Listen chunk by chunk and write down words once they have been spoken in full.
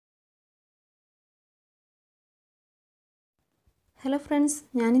Hello friends,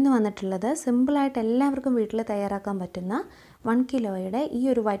 ഞാനിന്ന് വന്നിട്ടുള്ളത് simple ആയിട്ട് എല്ലാവർക്കും വീട്ടിൽ തയ്യാറാക്കാൻ പറ്റുന്ന 1 കിലോയുടെ ഈ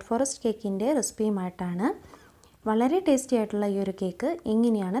ഒരു വൈറ്റ് ഫോറസ്റ്റ് കേക്കിന്റെ റെസിപ്പിയുമായിട്ടാണ്. വളരെ ടേസ്റ്റി ആയിട്ടുള്ള ഈ ഒരു കേക്ക്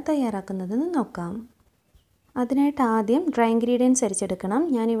എങ്ങനെയാണ് തയ്യാറാക്കുന്നതെന്ന് നോക്കാം. അതിനായിട്ട് ആദ്യം ഡ്രൈ ഇൻഗ്രീഡിയൻസ് അരിച്ചെടുക്കണം.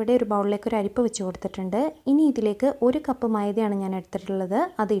 ഞാൻ ഇവിടെ ഒരു ബൗളിലേക്ക് ഒരു അരിപ്പ വെച്ച് കൊടുത്തിട്ടുണ്ട്. ഇനി ഇതിലേക്ക് 1 കപ്പ് മൈദയാണ് ഞാൻ എടുത്തിട്ടുള്ളത്.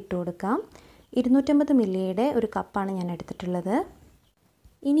 അത് ഇട്ട് കൊടുക്കാം. 250 മില്ലിയുടെ ഒരു കപ്പാണ് ഞാൻ എടുത്തിട്ടുള്ളത്.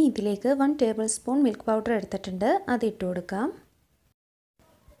 ഇനി ഇതിലേക്ക് 1 ടേബിൾ സ്പൂൺ മിൽക്ക് പൗഡർ എടുത്തിട്ടുണ്ട്. അത് ഇട്ട് കൊടുക്കാം.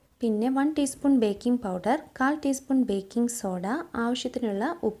 പിന്നെ 1 teaspoon baking powder, 1/4 teaspoon baking soda, ആവശ്യത്തിനുള്ള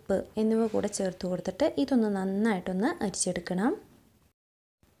ഉപ്പ് എന്നിവ കൂടെ ചേർത്ത് കൊടുത്തിട്ട് ഇതൊന്ന് നന്നായിട്ടൊന്ന് അരിച്ചെടുക്കണം.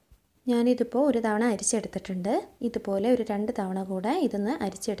 ഞാനിതിപ്പോൾ ഒരു തവണ അരിച്ചെടുത്തിട്ടുണ്ട്. ഇതുപോലെ ഒരു 2 തവണ കൂടെ ഇതൊന്ന്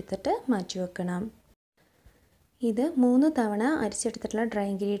അരിച്ചെടുത്തിട്ട് മാറ്റി വെക്കണം. ഇത് 3 തവണ അരിച്ചെടുത്തിട്ടുള്ള ഡ്രൈ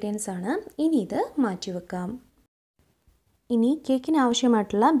ഇൻഗ്രീഡിയൻസ് ആണ്. ഇനി ഇത് മാറ്റി വെക്കാം. ഇനി കേക്കിന്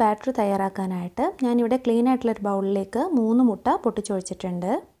ആവശ്യമായിട്ടുള്ള ബാറ്റർ തയ്യാറാക്കാനായിട്ട് ഞാനിവിടെ ക്ലീൻ ആയിട്ടുള്ള ഒരു ബൗളിലേക്ക് 3 മുട്ട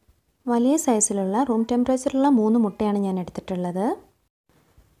പൊട്ടിച്ചൊഴിച്ചിട്ടുണ്ട്. വലിയ സൈസിലുള്ള റൂം ടെമ്പറേച്ചറിലുള്ള 3 മുട്ടയാണ് ഞാൻ എടുത്തിട്ടുള്ളത്.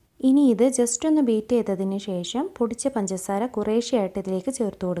 ഇനി ഇത് ജസ്റ്റ് ഒന്ന് ബീറ്റ് ചെയ്തതിന് ശേഷം പൊടിച്ച പഞ്ചസാര കുറേശ്ശെയായിട്ട് ഇതിലേക്ക്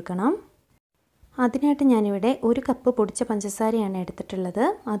ചേർത്ത് കൊടുക്കണം. അതിനായിട്ട് ഞാനിവിടെ 1 കപ്പ് പൊടിച്ച പഞ്ചസാരയാണ് എടുത്തിട്ടുള്ളത്.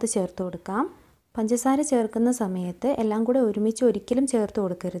 അത് ചേർത്ത് കൊടുക്കാം. പഞ്ചസാര ചേർക്കുന്ന സമയത്ത് എല്ലാം കൂടെ ഒരുമിച്ച് ഒരിക്കലും ചേർത്ത്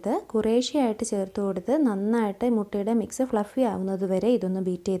കൊടുക്കരുത്. കുറേശ്ശെയായിട്ട് ചേർത്ത് കൊടുത്ത് നന്നായിട്ട് മുട്ടയുടെ മിക്സ് ഫ്ലഫി ആവുന്നത് വരെ ഇതൊന്ന്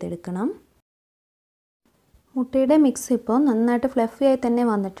ബീറ്റ് ചെയ്തെടുക്കണം. മുട്ടയുടെ മിക്സ് ഇപ്പോൾ നന്നായിട്ട് ഫ്ലഫി ആയി തന്നെ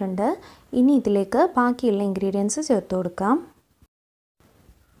വന്നിട്ടുണ്ട്. ഇനി ഇതിലേക്ക് ബാക്കിയുള്ള ഇൻഗ്രീഡിയൻസ് ചേർത്ത് കൊടുക്കാം.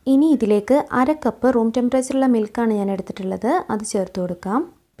 ഇനി ഇതിലേക്ക് 1/2 കപ്പ് റൂം ടെമ്പറേച്ചറിലുള്ള മിൽക്കാണ് ഞാൻ എടുത്തിട്ടുള്ളത്. അത് ചേർത്ത് കൊടുക്കാം.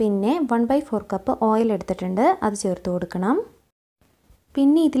 പിന്നെ 1/4 കപ്പ് ഓയിൽ എടുത്തിട്ടുണ്ട്. അത് ചേർത്ത് കൊടുക്കണം.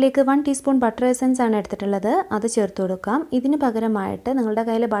 പിന്നെ ഇതിലേക്ക് 1 ടീസ്പൂൺ ബട്ടർ എസൻസ് ആണ് എടുത്തിട്ടുള്ളത്. അത് ചേർത്ത് കൊടുക്കാം. ഇതിന് പകരമായിട്ട് നിങ്ങളുടെ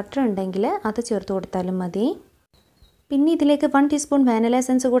കയ്യിൽ ബട്ടർ ഉണ്ടെങ്കിൽ അത് ചേർത്ത് കൊടുത്താലും മതി. പിന്നെ ഇതിലേക്ക് 1 ടീസ്പൂൺ വാനില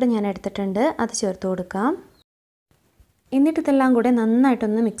എസൻസ് കൂടെ ഞാൻ എടുത്തിട്ടുണ്ട്. അത് ചേർത്ത് കൊടുക്കാം. എന്നിട്ട് ഇതെല്ലാം കൂടെ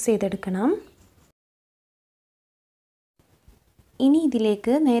നന്നായിട്ടൊന്ന് മിക്സ് ചെയ്തെടുക്കണം. ഇനി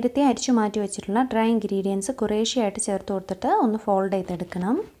ഇതിലേക്ക് നേരത്തെ അരിച്ചു മാറ്റി വെച്ചിട്ടുള്ള ഡ്രൈ ഇൻഗ്രീഡിയൻസ് കുറേശ്ശെയായിട്ട് ചേർത്ത് കൊടുത്തിട്ട് ഒന്ന് ഫോൾഡ്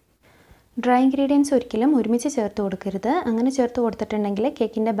ചെയ്തെടുക്കണം. ഡ്രൈ ഇൻഗ്രീഡിയൻസ് ഒരിക്കലും ഒരുമിച്ച് ചേർത്ത് കൊടുക്കരുത്. അങ്ങനെ ചേർത്ത് കൊടുത്തിട്ടുണ്ടെങ്കിൽ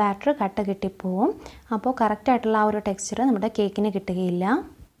കേക്കിൻ്റെ ബാറ്റർ കട്ട കെട്ടിപ്പോവും. അപ്പോൾ കറക്റ്റായിട്ടുള്ള ആ ഒരു ടെക്സ്ചർ നമ്മുടെ കേക്കിന് കിട്ടുകയില്ല.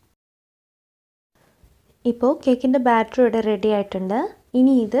 ഇപ്പോൾ കേക്കിൻ്റെ ബാറ്റർ ഇവിടെ റെഡി ആയിട്ടുണ്ട്.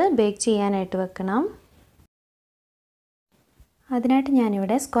 ഇനി ഇത് ബേക്ക് ചെയ്യാനായിട്ട് വെക്കണം. അതിനായിട്ട്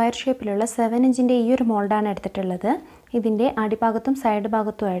ഞാനിവിടെ സ്ക്വയർ ഷേപ്പിലുള്ള 7 ഇഞ്ചിൻ്റെ ഈ ഒരു മോൾഡാണ് എടുത്തിട്ടുള്ളത്. ഇതിൻ്റെ അടിഭാഗത്തും സൈഡ്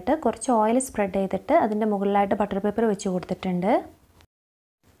ഭാഗത്തുമായിട്ട് കുറച്ച് ഓയിൽ സ്പ്രെഡ് ചെയ്തിട്ട് അതിൻ്റെ മുകളിലായിട്ട് ബട്ടർ പേപ്പർ വെച്ച് കൊടുത്തിട്ടുണ്ട്.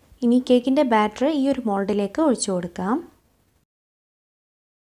 ഇനി കേക്കിൻ്റെ ബാറ്റർ ഈ ഒരു മോൾഡിലേക്ക് ഒഴിച്ചു കൊടുക്കാം.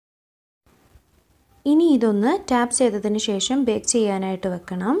 ഇനി ഇതൊന്ന് ടാപ്പ് ചെയ്തതിന് ശേഷം ബേക്ക് ചെയ്യാനായിട്ട്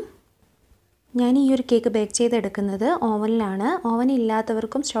വെക്കണം. ഞാൻ ഈ ഒരു കേക്ക് ബേക്ക് ചെയ്തെടുക്കുന്നത് ഓവനിലാണ്. ഓവൻ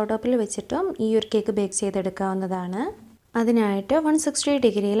ഇല്ലാത്തവർക്കും സ്റ്റൗ ടോപ്പിൽ വെച്ചിട്ടും ഈ ഒരു കേക്ക് ബേക്ക് ചെയ്തെടുക്കാവുന്നതാണ്. അതിനായിട്ട് 160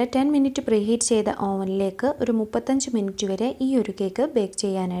 ഡിഗ്രിയിൽ 10 മിനിറ്റ് പ്രീഹീറ്റ് ചെയ്ത ഓവനിലേക്ക് ഒരു 35 മിനിറ്റ് വരെ ഈ ഒരു കേക്ക് ബേക്ക്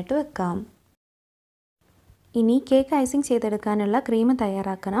ചെയ്യാനായിട്ട് വെക്കാം. ഇനി കേക്ക് ഐസിങ് ചെയ്തെടുക്കാനുള്ള ക്രീം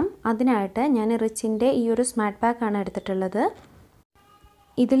തയ്യാറാക്കണം. അതിനായിട്ട് ഞാൻ റിച്ചിൻ്റെ ഈ ഒരു സ്മാർട്ട് പാക്കാണ് എടുത്തിട്ടുള്ളത്.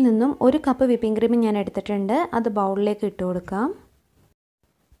 ഇതിൽ നിന്നും 1 കപ്പ് വിപ്പിംഗ് ക്രീം ഞാൻ എടുത്തിട്ടുണ്ട്. അത് ബൗളിലേക്ക് ഇട്ട് കൊടുക്കാം.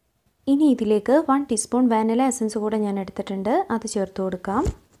 ഇനി ഇതിലേക്ക് 1 ടീസ്പൂൺ വാനില എസൻസ് കൂടെ ഞാൻ എടുത്തിട്ടുണ്ട്. അത് ചേർത്ത് കൊടുക്കാം.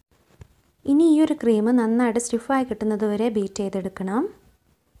 ഇനി ഈ ഒരു ക്രീം നന്നായിട്ട് സ്റ്റിഫായി കിട്ടുന്നത് വരെ ബീറ്റ് ചെയ്തെടുക്കണം.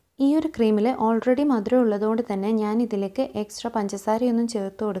 ഈ ഒരു ക്രീമിൽ ഓൾറെഡി മധുരം ഉള്ളതുകൊണ്ട് തന്നെ ഞാൻ ഇതിലേക്ക് എക്സ്ട്രാ പഞ്ചസാരയൊന്നും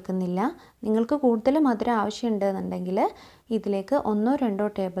ചേർത്ത് കൊടുക്കുന്നില്ല. നിങ്ങൾക്ക് കൂടുതൽ മധുരം ആവശ്യമുണ്ടെന്നുണ്ടെങ്കിൽ ഇതിലേക്ക്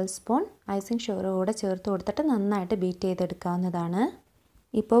 1-2 ടേബിൾ സ്പൂൺ ഐസിങ് ഷുഗർ കൂടെ ചേർത്ത് കൊടുത്തിട്ട് നന്നായിട്ട് ബീറ്റ് ചെയ്തെടുക്കാവുന്നതാണ്.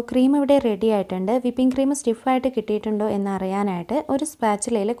 ഇപ്പോൾ ക്രീം ഇവിടെ റെഡി ആയിട്ടുണ്ട്. വിപ്പിംഗ് ക്രീം സ്റ്റിഫായിട്ട് കിട്ടിയിട്ടുണ്ടോ എന്നറിയാനായിട്ട് ഒരു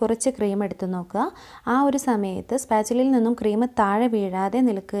സ്പാച്ചുലയിൽ കുറച്ച് ക്രീം എടുത്ത് നോക്കുക. ആ ഒരു സമയത്ത് സ്പാച്ചുലയിൽ നിന്നും ക്രീം താഴെ വീഴാതെ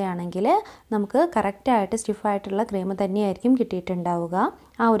നിൽക്കുകയാണെങ്കിൽ നമുക്ക് കറക്റ്റായിട്ട് സ്റ്റിഫായിട്ടുള്ള ക്രീം തന്നെയായിരിക്കും കിട്ടിയിട്ടുണ്ടാവുക.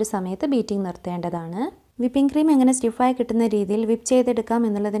 ആ ഒരു സമയത്ത് ബീറ്റിംഗ് നിർത്തേണ്ടതാണ്. വിപ്പിംഗ് ക്രീം എങ്ങനെ സ്റ്റിഫായി കിട്ടുന്ന രീതിയിൽ വിപ്പ് ചെയ്തെടുക്കാം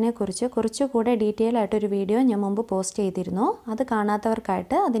എന്നുള്ളതിനെക്കുറിച്ച് കുറച്ചുകൂടെ ഡീറ്റെയിൽ ആയിട്ടൊരു വീഡിയോ ഞാൻ മുമ്പ് പോസ്റ്റ് ചെയ്തിരുന്നു. അത്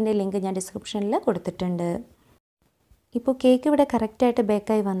കാണാത്തവർക്കായിട്ട് അതിൻ്റെ ലിങ്ക് ഞാൻ ഡിസ്ക്രിപ്ഷനിൽ കൊടുത്തിട്ടുണ്ട്. ഇപ്പോൾ കേക്ക് ഇവിടെ കറക്റ്റായിട്ട്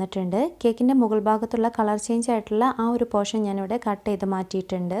ബേക്കായി വന്നിട്ടുണ്ട്. കേക്കിൻ്റെ മുകൾ ഭാഗത്തുള്ള കളർ ചേഞ്ച് ആയിട്ടുള്ള ആ ഒരു പോർഷൻ ഞാനിവിടെ കട്ട് ചെയ്ത്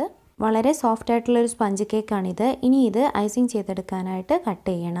മാറ്റിയിട്ടുണ്ട്. വളരെ സോഫ്റ്റ് ആയിട്ടുള്ളൊരു സ്പഞ്ച് കേക്കാണിത്. ഇനി ഇത് ഐസിങ് ചെയ്തെടുക്കാനായിട്ട് കട്ട്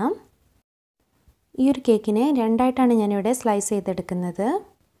ചെയ്യണം. ഈ ഒരു കേക്കിനെ 2ആയിട്ടാണ് ഞാനിവിടെ സ്ലൈസ് ചെയ്തെടുക്കുന്നത്.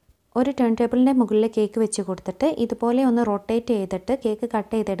 ഒരു ടേൺ ടേബിളിൻ്റെ മുകളിൽ കേക്ക് വെച്ച് കൊടുത്തിട്ട് ഇതുപോലെ ഒന്ന് റൊട്ടേറ്റ് ചെയ്തിട്ട് കേക്ക്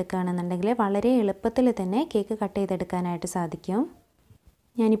കട്ട് ചെയ്തെടുക്കുകയാണെന്നുണ്ടെങ്കിൽ വളരെ എളുപ്പത്തിൽ തന്നെ കേക്ക് കട്ട് ചെയ്തെടുക്കാനായിട്ട് സാധിക്കും.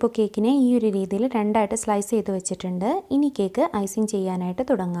 ഞാനിപ്പോൾ കേക്കിനെ ഈ ഒരു രീതിയിൽ 2ആയിട്ട് സ്ലൈസ് ചെയ്ത് വെച്ചിട്ടുണ്ട്. ഇനി കേക്ക് ഐസിങ് ചെയ്യാനായിട്ട്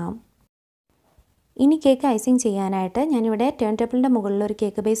തുടങ്ങാം. ഇനി കേക്ക് ഐസിങ് ചെയ്യാനായിട്ട് ഞാനിവിടെ ടേൺ ടേബിളിൻ്റെ മുകളിൽ ഒരു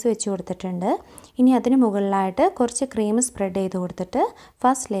കേക്ക് ബേസ് വെച്ച് കൊടുത്തിട്ടുണ്ട്. ഇനി അതിന് മുകളിലായിട്ട് കുറച്ച് ക്രീം സ്പ്രെഡ് ചെയ്ത് കൊടുത്തിട്ട്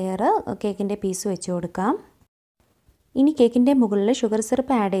ഫസ്റ്റ് ലെയർ കേക്കിൻ്റെ പീസ് വെച്ച് കൊടുക്കാം. ഇനി കേക്കിൻ്റെ മുകളിൽ ഷുഗർ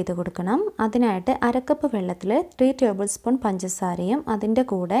സിറപ്പ് ആഡ് ചെയ്ത് കൊടുക്കണം. അതിനായിട്ട് 1/2 കപ്പ് വെള്ളത്തിൽ 3 ടേബിൾ സ്പൂൺ പഞ്ചസാരയും അതിൻ്റെ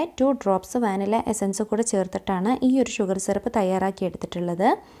കൂടെ 2 ഡ്രോപ്സ് വാനില എസൻസ് കൂടെ ചേർത്തിട്ടാണ് ഈ ഒരു ഷുഗർ സിറപ്പ് തയ്യാറാക്കി എടുത്തിട്ടുള്ളത്.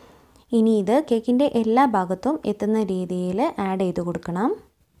 ഇനി ഇത് കേക്കിൻ്റെ എല്ലാ ഭാഗത്തും എത്തുന്ന രീതിയിൽ ആഡ് ചെയ്ത് കൊടുക്കണം.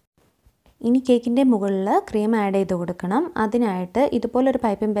 ഇനി കേക്കിൻ്റെ മുകളിൽ ക്രീം ആഡ് ചെയ്ത് കൊടുക്കണം. അതിനായിട്ട് ഇതുപോലൊരു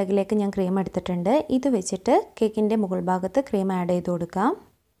പൈപ്പിംഗ് ബാഗിലേക്ക് ഞാൻ ക്രീം എടുത്തിട്ടുണ്ട്. ഇത് വെച്ചിട്ട് കേക്കിൻ്റെ മുകൾ ഭാഗത്ത് ക്രീം ആഡ് ചെയ്ത് കൊടുക്കാം.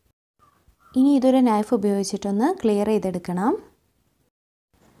 ഇനി ഇതൊരു നൈഫ് ഉപയോഗിച്ചിട്ടൊന്ന് ക്ലിയർ ചെയ്തെടുക്കണം.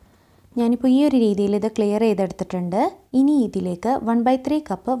 ഞാനിപ്പോൾ ഈ ഒരു രീതിയിൽ ഇത് ക്ലിയർ ചെയ്തെടുത്തിട്ടുണ്ട്. ഇനി ഇതിലേക്ക് 1/3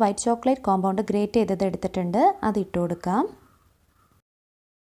 cup white chocolate compound great ചെയ്തത് എടുത്തിട്ടുണ്ട്. അത് ഇട്ട് കൊടുക്കാം.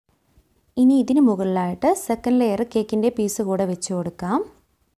 ഇനി ഇതിന് മുകളിലായിട്ട് സെക്കൻഡ് ലെയർ കേക്കിൻ്റെ പീസ് കൂടെ വെച്ച് കൊടുക്കാം.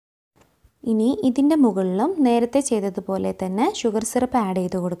 ഇനി ഇതിൻ്റെ മുകളിലും നേരത്തെ ചെയ്തതുപോലെ തന്നെ ഷുഗർ സിറപ്പ് ആഡ്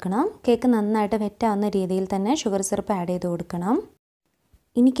ചെയ്ത് കൊടുക്കണം. കേക്ക് നന്നായിട്ട് വെറ്റാവുന്ന രീതിയിൽ തന്നെ ഷുഗർ സിറപ്പ് ആഡ് ചെയ്ത് കൊടുക്കണം.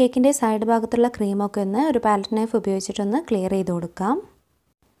 ഇനി കേക്കിൻ്റെ സൈഡ് ഭാഗത്തുള്ള ക്രീമൊക്കെ ഒന്ന് ഒരു പാലറ്റ് നൈഫ് ഉപയോഗിച്ചിട്ടൊന്ന് ക്ലിയർ ചെയ്ത് കൊടുക്കാം.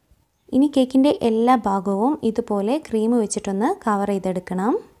 ഇനി കേക്കിൻ്റെ എല്ലാ ഭാഗവും ഇതുപോലെ ക്രീം വെച്ചിട്ടൊന്ന് കവർ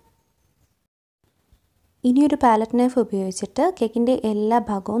ചെയ്തെടുക്കണം. ഇനി ഒരു പാലറ്റ് നൈഫ് ഉപയോഗിച്ചിട്ട് കേക്കിൻ്റെ എല്ലാ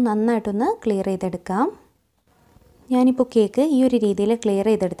ഭാഗവും നന്നായിട്ടൊന്ന് ക്ലിയർ ചെയ്തെടുക്കാം. ഞാനിപ്പോൾ കേക്ക് ഈ ഒരു രീതിയിൽ ക്ലിയർ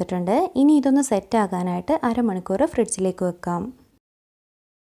ചെയ്തെടുത്തിട്ടുണ്ട്. ഇനി ഇതൊന്ന് സെറ്റ് ആകാനായിട്ട് 1/2 മണിക്കൂർ ഫ്രിഡ്ജിലേക്ക് വെക്കാം.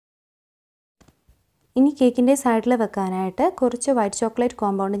 ഇനി കേക്കിൻ്റെ സൈഡിൽ വെക്കാനായിട്ട് കുറച്ച് വൈറ്റ് ചോക്ലേറ്റ്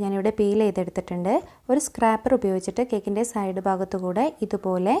കോമ്പൗണ്ട് ഞാനിവിടെ പീൽ ചെയ്തെടുത്തിട്ടുണ്ട്. ഒരു സ്ക്രാപ്പർ ഉപയോഗിച്ചിട്ട് കേക്കിൻ്റെ സൈഡ് ഭാഗത്തു കൂടെ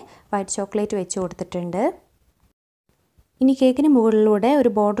ഇതുപോലെ വൈറ്റ് ചോക്ലേറ്റ് വെച്ച് കൊടുത്തിട്ടുണ്ട്. ഇനി കേക്കിന് മുകളിലൂടെ ഒരു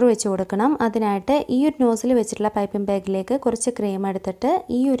ബോർഡർ വെച്ച് കൊടുക്കണം. അതിനായിട്ട് ഈ ഒരു നോസിൽ വെച്ചിട്ടുള്ള പൈപ്പിംഗ് ബാഗിലേക്ക് കുറച്ച് ക്രീം എടുത്തിട്ട്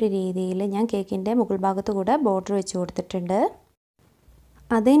ഈ ഒരു രീതിയിൽ ഞാൻ കേക്കിൻ്റെ മുകൾ ഭാഗത്തു കൂടെ ബോർഡർ വെച്ച് കൊടുത്തിട്ടുണ്ട്.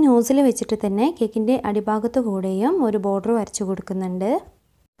 അതേ നോസിൽ വെച്ചിട്ട് തന്നെ കേക്കിൻ്റെ അടിഭാഗത്തു കൂടെയും ഒരു ബോർഡർ വരച്ചു കൊടുക്കുന്നുണ്ട്.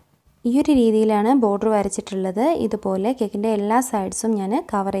 ഈ ഒരു രീതിയിലാണ് ബോർഡർ വരച്ചിട്ടുള്ളത്. ഇതുപോലെ കേക്കിൻ്റെ എല്ലാ സൈഡ്സും ഞാൻ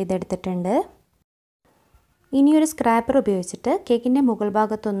കവർ ചെയ്തെടുത്തിട്ടുണ്ട്. ഇനി ഒരു സ്ക്രാപ്പർ ഉപയോഗിച്ചിട്ട് കേക്കിൻ്റെ മുകൾ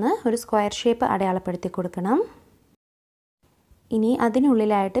ഭാഗത്തൊന്ന് ഒരു സ്ക്വയർ ഷേപ്പ് അടയാളപ്പെടുത്തി കൊടുക്കണം. ഇനി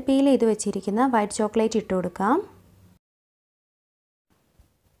അതിനുള്ളിലായിട്ട് പീൽ ചെയ്ത് വെച്ചിരിക്കുന്ന വൈറ്റ് ചോക്ലേറ്റ് ഇട്ട് കൊടുക്കാം.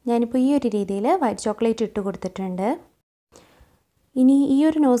 ഞാനിപ്പോൾ ഈ ഒരു രീതിയിൽ വൈറ്റ് ചോക്ലേറ്റ് ഇട്ട് കൊടുത്തിട്ടുണ്ട്. ഇനി ഈ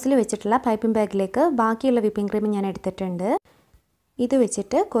ഒരു നോസിൽ വെച്ചിട്ടുള്ള പൈപ്പിംഗ് ബാഗിലേക്ക് ബാക്കിയുള്ള വിപ്പിംഗ് ക്രീം ഞാൻ എടുത്തിട്ടുണ്ട്. ഇത്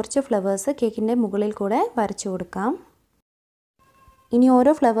വെച്ചിട്ട് കുറച്ച് ഫ്ലവേഴ്സ് കേക്കിൻ്റെ മുകളിൽ കൂടെ വരച്ചു കൊടുക്കാം. ഇനി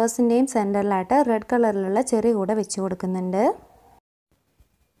ഓരോ ഫ്ലവേഴ്സിൻ്റെയും സെൻറ്ററിലായിട്ട് റെഡ് കളറിലുള്ള ചെറി കൂടെ വെച്ച് കൊടുക്കുന്നുണ്ട്.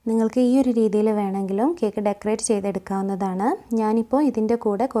 നിങ്ങൾക്ക് ഈ ഒരു രീതിയിൽ വേണമെങ്കിലും കേക്ക് ഡെക്കറേറ്റ് ചെയ്തെടുക്കാവുന്നതാണ്. ഞാനിപ്പോൾ ഇതിൻ്റെ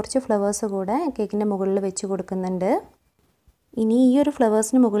കൂടെ കുറച്ച് ഫ്ലവേഴ്സ് കൂടെ കേക്കിൻ്റെ മുകളിൽ വെച്ച് കൊടുക്കുന്നുണ്ട്. ഇനി ഈ ഒരു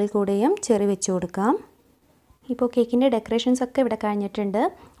ഫ്ലവേഴ്സിന് മുകളിൽ കൂടെയും ചെറി വെച്ച് കൊടുക്കാം. ഇപ്പോൾ കേക്കിൻ്റെ ഡെക്കറേഷൻസ് ഒക്കെ ഇവിടെ കഴിഞ്ഞിട്ടുണ്ട്.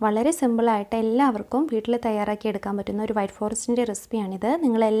 വളരെ സിമ്പിളായിട്ട് എല്ലാവർക്കും വീട്ടിൽ തയ്യാറാക്കി എടുക്കാൻ പറ്റുന്ന ഒരു വൈറ്റ് ഫോറസ്റ്റിൻ്റെ റെസിപ്പിയാണിത്.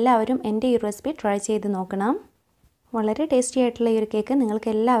 നിങ്ങളെല്ലാവരും എൻ്റെ ഈ റെസിപ്പി ട്രൈ ചെയ്ത് നോക്കണം. വളരെ ടേസ്റ്റി ആയിട്ടുള്ള ഈ ഒരു കേക്ക് നിങ്ങൾക്ക്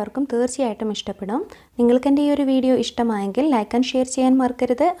എല്ലാവർക്കും തീർച്ചയായിട്ടും ഇഷ്ടപ്പെടും. നിങ്ങൾക്ക് എൻ്റെ ഈ ഒരു വീഡിയോ ഇഷ്ടമായെങ്കിൽ ലൈക്ക് ആൻഡ് ഷെയർ ചെയ്യാൻ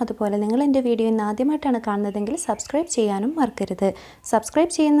മറക്കരുത്. അതുപോലെ നിങ്ങൾ എൻ്റെ വീഡിയോ ഇന്ന് ആദ്യമായിട്ടാണ് കാണുന്നതെങ്കിൽ സബ്സ്ക്രൈബ് ചെയ്യാനും മറക്കരുത്.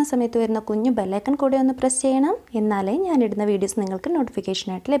 സബ്സ്ക്രൈബ് ചെയ്യുന്ന സമയത്ത് വരുന്ന കുഞ്ഞു ബെല്ലൈക്കൺ കൂടെ ഒന്ന് പ്രസ് ചെയ്യണം. എന്നാലേ ഞാനിടുന്ന വീഡിയോസ് നിങ്ങൾക്ക്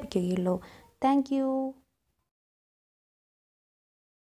നോട്ടിഫിക്കേഷനായിട്ട് ലഭിക്കുകയുള്ളൂ. താങ്ക്